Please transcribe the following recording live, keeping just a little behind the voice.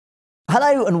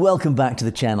Hello and welcome back to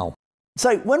the channel.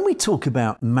 So when we talk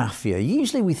about Mafia,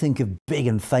 usually we think of big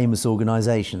and famous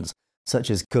organisations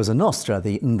such as Cosa Nostra,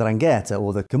 the 'Ndrangheta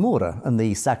or the Camorra, and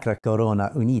the Sacra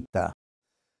Corona Unita.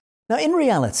 Now in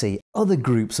reality, other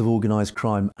groups of organised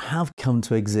crime have come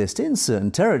to exist in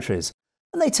certain territories,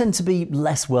 and they tend to be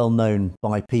less well known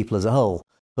by people as a whole,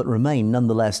 but remain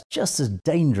nonetheless just as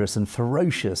dangerous and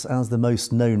ferocious as the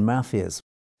most known mafias.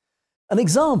 An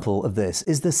example of this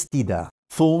is the Stidda,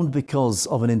 formed because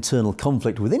of an internal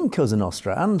conflict within Cosa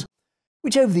Nostra and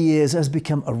which over the years has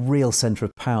become a real centre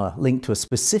of power linked to a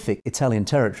specific Italian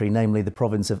territory, namely the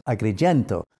province of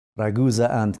Agrigento, Ragusa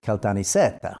and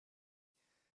Caltanissetta.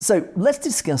 So let's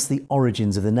discuss the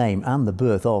origins of the name and the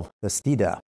birth of the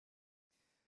Stidda.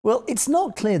 Well, it's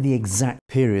not clear the exact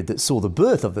period that saw the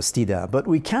birth of the Stidda, but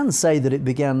we can say that it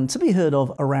began to be heard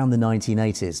of around the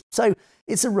 1980s, so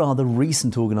it's a rather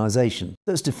recent organisation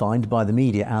that's defined by the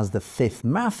media as the fifth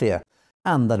Mafia,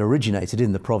 and that originated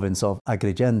in the province of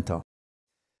Agrigento.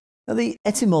 Now, the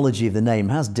etymology of the name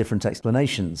has different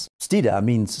explanations. Stidda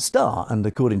means star, and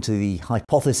according to the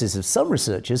hypothesis of some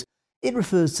researchers, it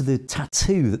refers to the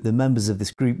tattoo that the members of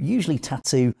this group usually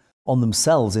tattoo on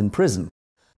themselves in prison.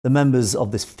 The members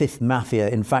of this fifth Mafia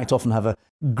in fact often have a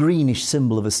greenish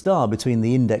symbol of a star between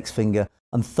the index finger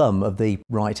and thumb of the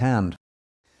right hand.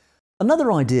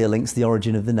 Another idea links the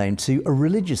origin of the name to a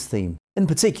religious theme, in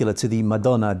particular to the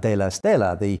Madonna della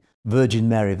Stella, the Virgin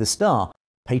Mary of the Star,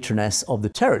 patroness of the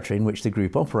territory in which the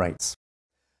group operates.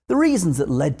 The reasons that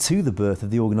led to the birth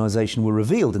of the organisation were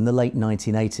revealed in the late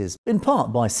 1980s, in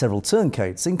part by several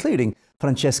turncoats, including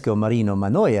Francesco Marino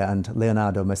Manoia and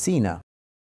Leonardo Messina.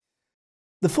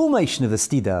 The formation of the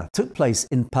Stidda took place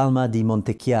in Palma di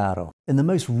Montechiaro, in the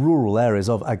most rural areas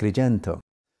of Agrigento.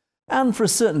 And for a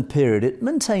certain period it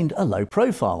maintained a low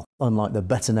profile, unlike the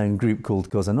better-known group called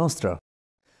Cosa Nostra.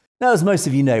 Now, as most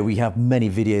of you know, we have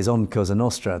many videos on Cosa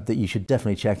Nostra that you should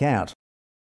definitely check out.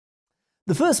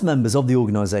 The first members of the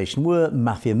organisation were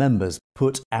Mafia members,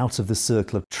 put out of the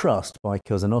circle of trust by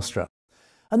Cosa Nostra.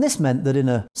 And this meant that in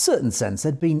a certain sense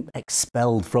they'd been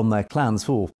expelled from their clans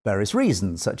for various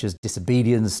reasons, such as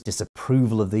disobedience,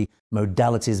 disapproval of the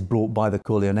modalities brought by the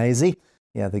Corleonesi,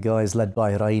 the guys led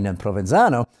by Raina and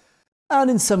Provenzano, and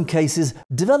in some cases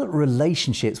developed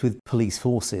relationships with police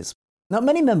forces. Now,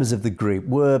 many members of the group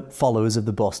were followers of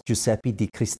the boss Giuseppe di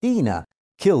Cristina,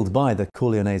 killed by the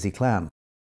Corleonesi clan.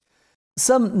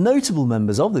 Some notable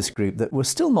members of this group that were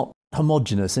still not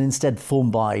homogeneous and instead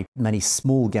formed by many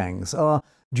small gangs are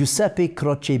Giuseppe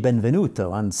Croce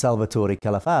Benvenuto and Salvatore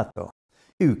Calafato,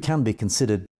 who can be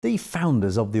considered the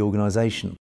founders of the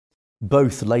organisation.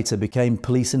 Both later became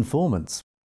police informants.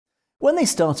 When they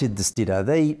started the Stidda,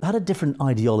 they had a different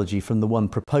ideology from the one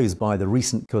proposed by the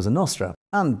recent Cosa Nostra,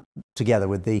 and together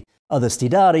with the other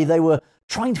Stiddari, they were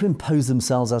trying to impose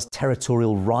themselves as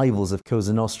territorial rivals of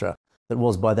Cosa Nostra, that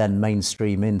was by then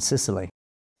mainstream in Sicily.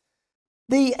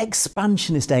 The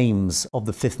expansionist aims of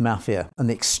the Fifth Mafia and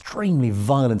the extremely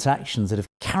violent actions that have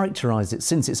characterised it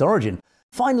since its origin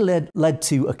finally led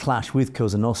to a clash with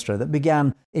Cosa Nostra that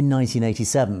began in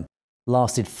 1987,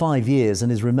 lasted 5 years and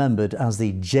is remembered as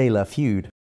the Gela feud.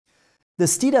 The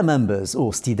Stidda members,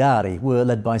 or Stiddari, were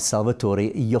led by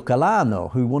Salvatore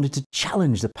Ioccolano, who wanted to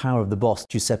challenge the power of the boss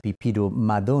Giuseppe Pido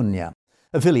Madogna,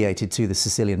 affiliated to the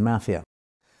Sicilian Mafia.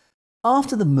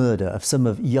 After the murder of some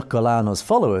of Ioccolano's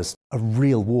followers, a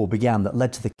real war began that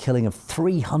led to the killing of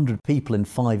 300 people in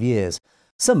 5 years,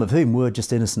 some of whom were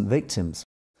just innocent victims.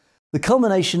 The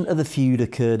culmination of the feud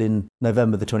occurred in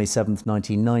November the 27th,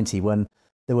 1990, when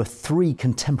there were 3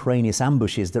 contemporaneous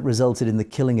ambushes that resulted in the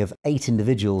killing of 8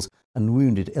 individuals and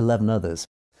wounded 11 others.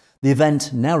 The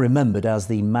event, now remembered as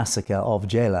the Massacre of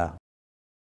Gela.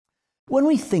 When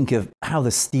we think of how the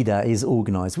Stidda is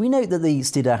organised, we note that the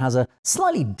Stidda has a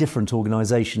slightly different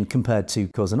organisation compared to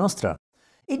Cosa Nostra.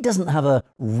 It doesn't have a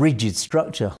rigid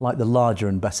structure like the larger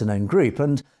and better-known group,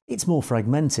 and it's more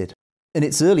fragmented. In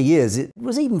its early years, it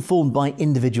was even formed by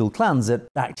individual clans that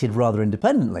acted rather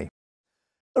independently.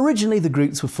 Originally, the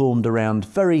groups were formed around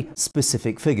very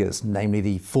specific figures, namely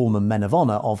the former men of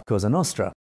honour of Cosa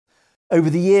Nostra. Over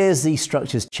the years, these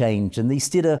structures changed and the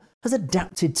Stidda has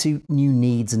adapted to new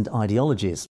needs and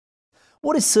ideologies.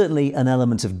 What is certainly an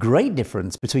element of great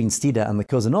difference between Stidda and the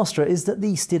Cosa Nostra is that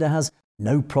the Stidda has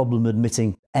no problem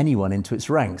admitting anyone into its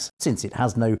ranks, since it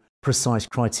has no precise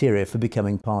criteria for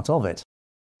becoming part of it.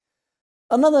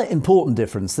 Another important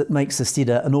difference that makes the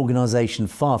Stidda an organisation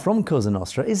far from Cosa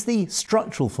Nostra is the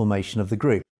structural formation of the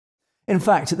group. In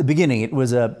fact, at the beginning it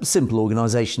was a simple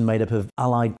organisation made up of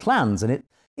allied clans, and it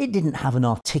didn't have an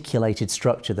articulated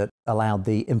structure that allowed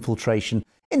the infiltration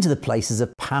into the places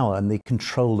of power and the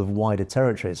control of wider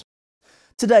territories.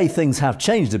 Today things have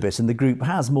changed a bit and the group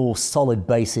has more solid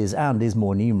bases and is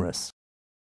more numerous.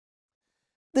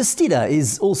 The Stidda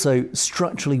is also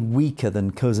structurally weaker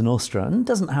than Cosa Nostra and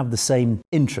doesn't have the same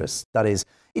interests. That is,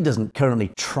 it doesn't currently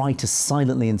try to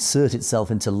silently insert itself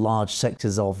into large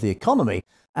sectors of the economy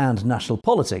and national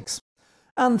politics.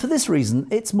 And for this reason,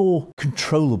 it's more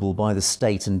controllable by the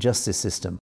state and justice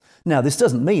system. Now, this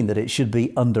doesn't mean that it should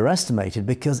be underestimated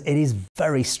because it is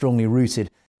very strongly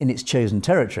rooted in its chosen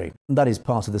territory, and that is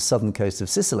part of the southern coast of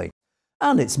Sicily.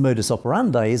 And its modus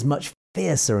operandi is much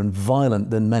fiercer and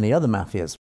violent than many other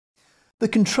mafias. The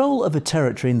control of a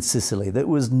territory in Sicily that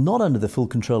was not under the full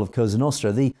control of Cosa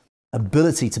Nostra, the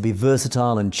ability to be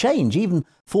versatile and change, even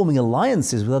forming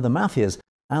alliances with other mafias,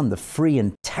 and the free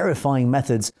and terrifying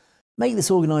methods make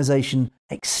this organisation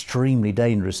extremely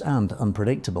dangerous and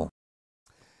unpredictable.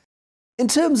 In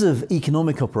terms of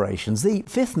economic operations, the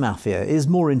fifth mafia is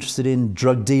more interested in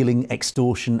drug dealing,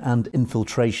 extortion and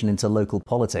infiltration into local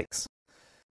politics.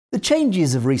 The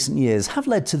changes of recent years have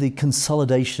led to the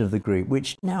consolidation of the group,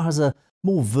 which now has a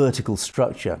more vertical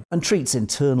structure and treats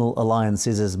internal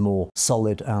alliances as more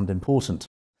solid and important.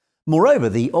 Moreover,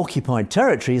 the occupied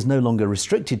territory is no longer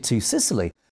restricted to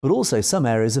Sicily, but also some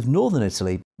areas of northern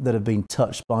Italy that have been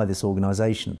touched by this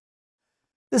organisation.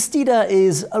 The Stidda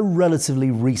is a relatively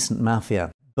recent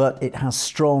mafia, but it has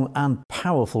strong and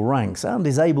powerful ranks and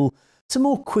is able to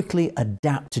more quickly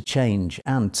adapt to change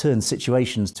and turn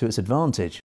situations to its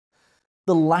advantage.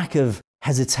 The lack of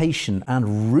hesitation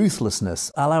and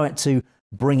ruthlessness allow it to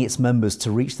bring its members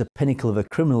to reach the pinnacle of a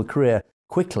criminal career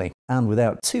quickly and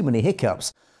without too many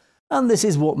hiccups. And this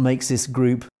is what makes this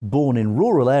group, born in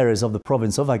rural areas of the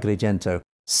province of Agrigento,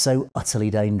 so utterly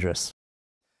dangerous.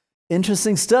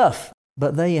 Interesting stuff,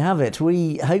 but there you have it.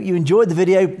 We hope you enjoyed the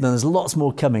video, and there's lots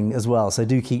more coming as well, so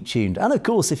do keep tuned. And of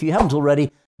course, if you haven't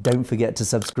already, don't forget to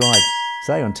subscribe.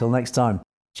 So until next time,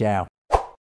 ciao.